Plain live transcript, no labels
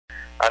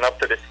And up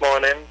to this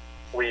morning,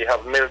 we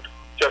have milled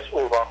just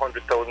over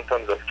 100,000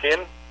 tons of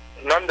cane.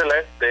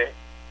 Nonetheless, the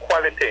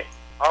quality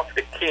of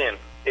the cane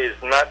is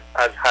not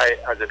as high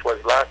as it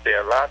was last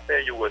year. Last year,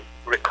 you would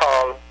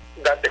recall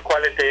that the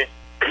quality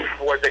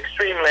was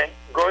extremely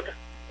good.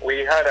 We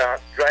had a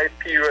dry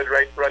period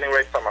running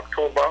right from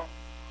October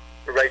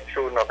right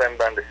through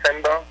November and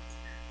December,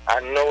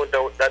 and no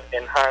doubt that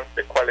enhanced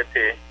the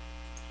quality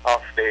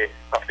of the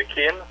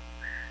cane.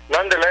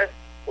 Nonetheless,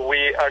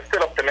 we are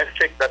still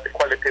optimistic that the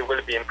quality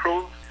will be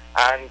improved,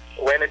 and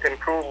when it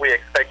improves, we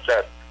expect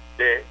that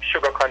the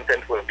sugar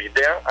content will be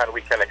there and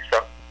we can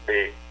extract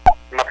the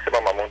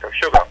maximum amount of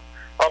sugar.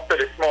 Up to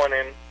this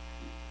morning,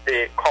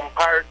 the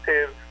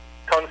comparative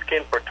ton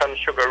cane per ton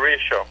sugar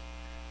ratio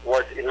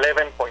was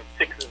 11.60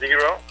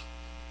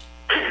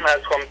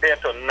 as compared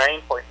to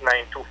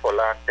 9.92 for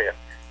last year.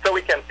 So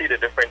we can see the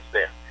difference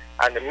there.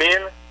 And the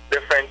main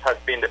difference has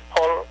been the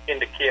pull in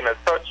the cane as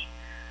such,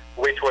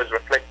 which was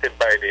reflected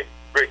by the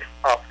bricks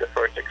of the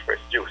First Express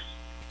juice.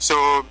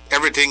 So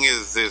everything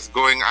is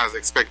going as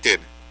expected?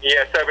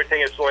 Yes,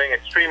 everything is going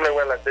extremely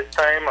well at this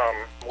time.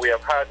 We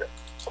have had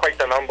quite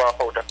a number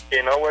of out of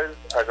cane hours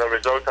as a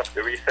result of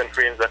the recent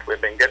rains that we've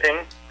been getting.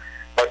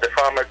 But the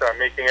farmers are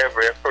making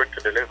every effort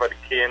to deliver the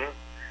cane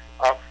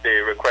of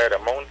the required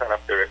amount and of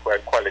the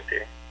required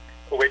quality,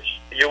 which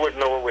you would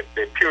know with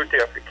the purity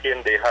of the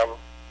cane, they have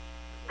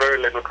very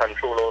little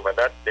control over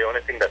that. The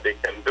only thing that they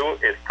can do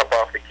is top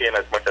off the cane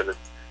as much as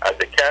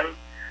they can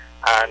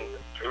and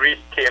reap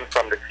cane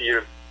from the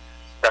fields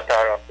that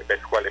are of the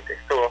best quality.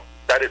 So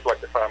that is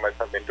what the farmers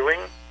have been doing,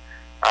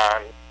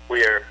 and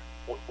we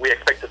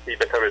expect to see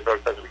better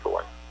results as we go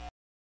on.